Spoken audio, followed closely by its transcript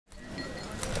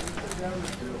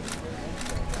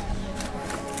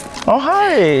Oh,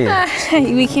 hi.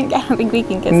 We can't. I don't think we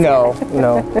can kiss. No,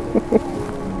 no.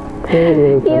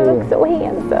 You look so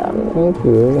handsome. Thank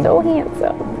you. So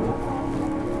handsome.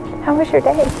 How was your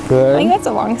day? Good. I think that's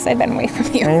the longest I've been away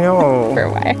from you. I know. For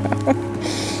a while.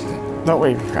 Don't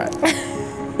wait for cry.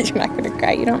 You're not gonna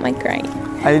cry. You don't like crying.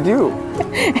 I do.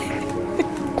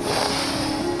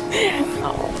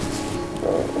 Oh,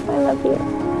 I love you.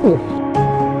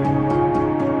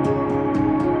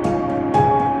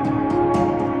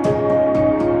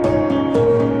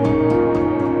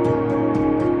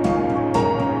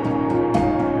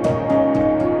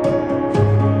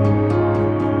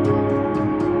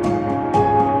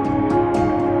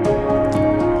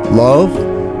 Love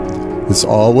is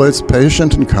always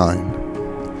patient and kind.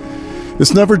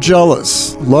 It's never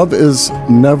jealous. Love is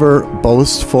never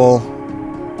boastful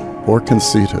or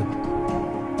conceited.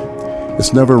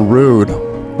 It's never rude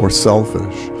or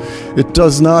selfish. It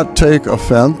does not take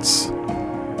offense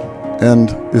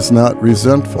and is not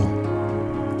resentful.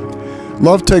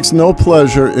 Love takes no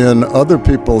pleasure in other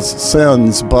people's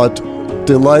sins, but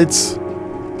delights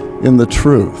in the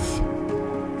truth.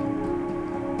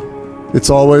 It's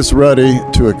always ready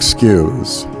to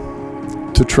excuse,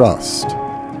 to trust,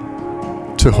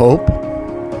 to hope,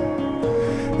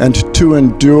 and to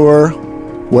endure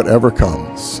whatever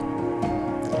comes.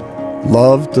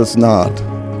 Love does not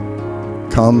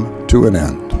come to an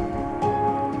end.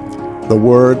 The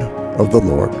word of the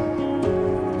Lord.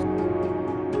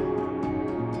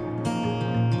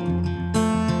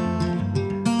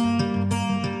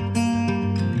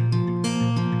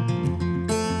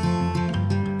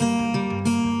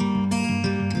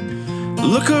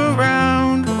 Look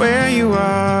around where you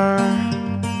are.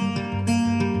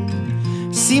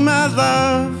 See my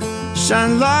love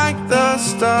shine like the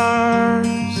stars.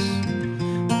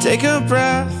 Take a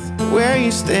breath where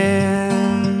you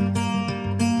stand.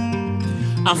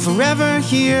 I'm forever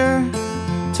here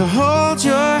to hold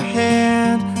your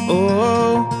hand.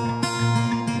 Oh,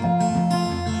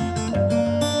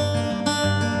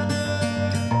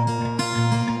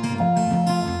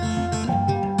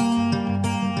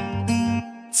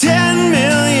 10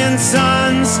 million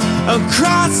suns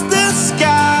across the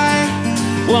sky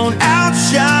won't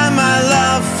outshine my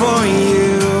love for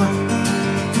you.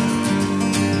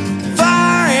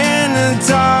 Fire in the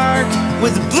dark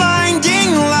with a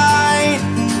blinding light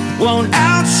won't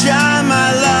outshine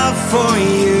my love for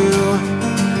you.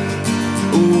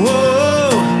 Ooh,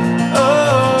 oh,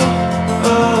 oh,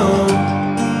 oh.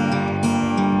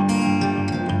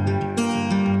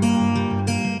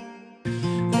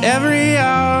 Every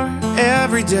hour,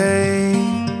 every day,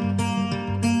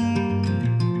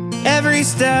 every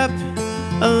step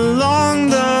along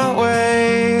the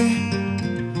way,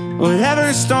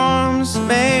 whatever storms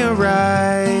may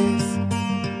arise,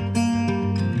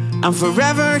 I'm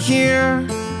forever here,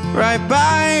 right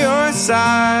by your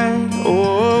side.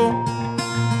 Oh,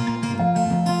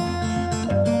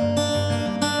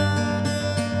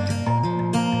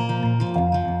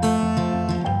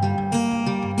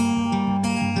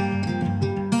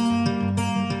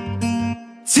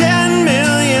 10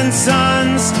 million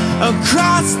suns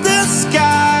across the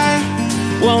sky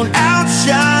won't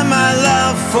outshine my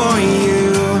love for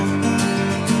you.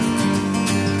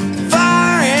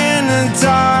 Fire in the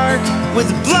dark with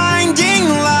a blinding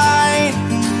light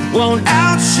won't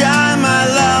outshine my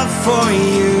love for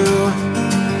you.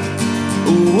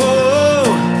 Ooh, oh,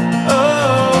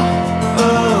 oh,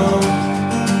 oh.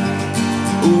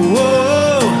 Ooh,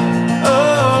 oh,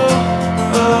 oh,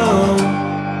 oh.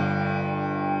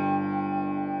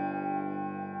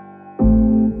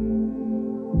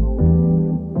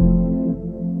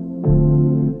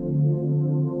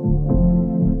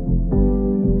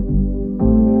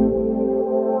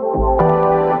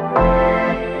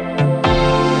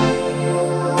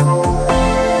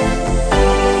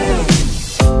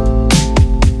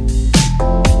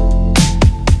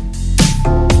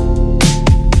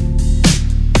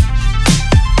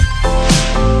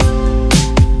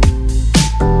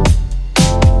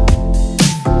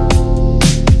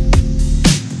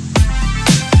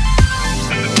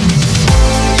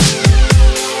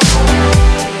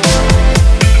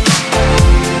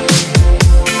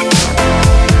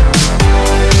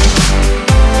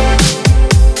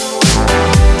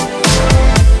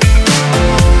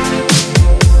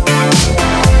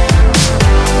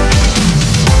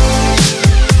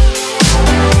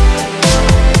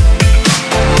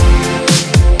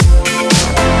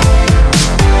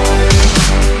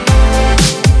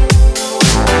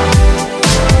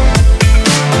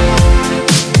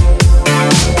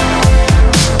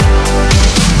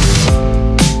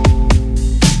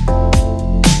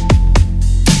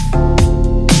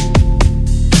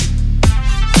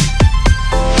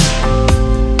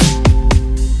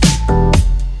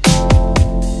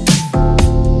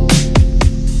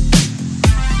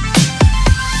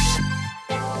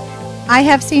 I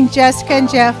have seen Jessica and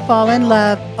Jeff fall in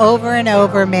love over and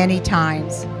over many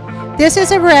times. This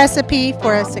is a recipe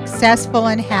for a successful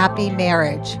and happy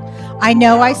marriage. I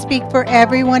know I speak for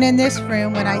everyone in this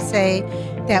room when I say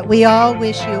that we all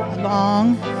wish you a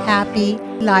long, happy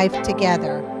life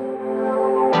together.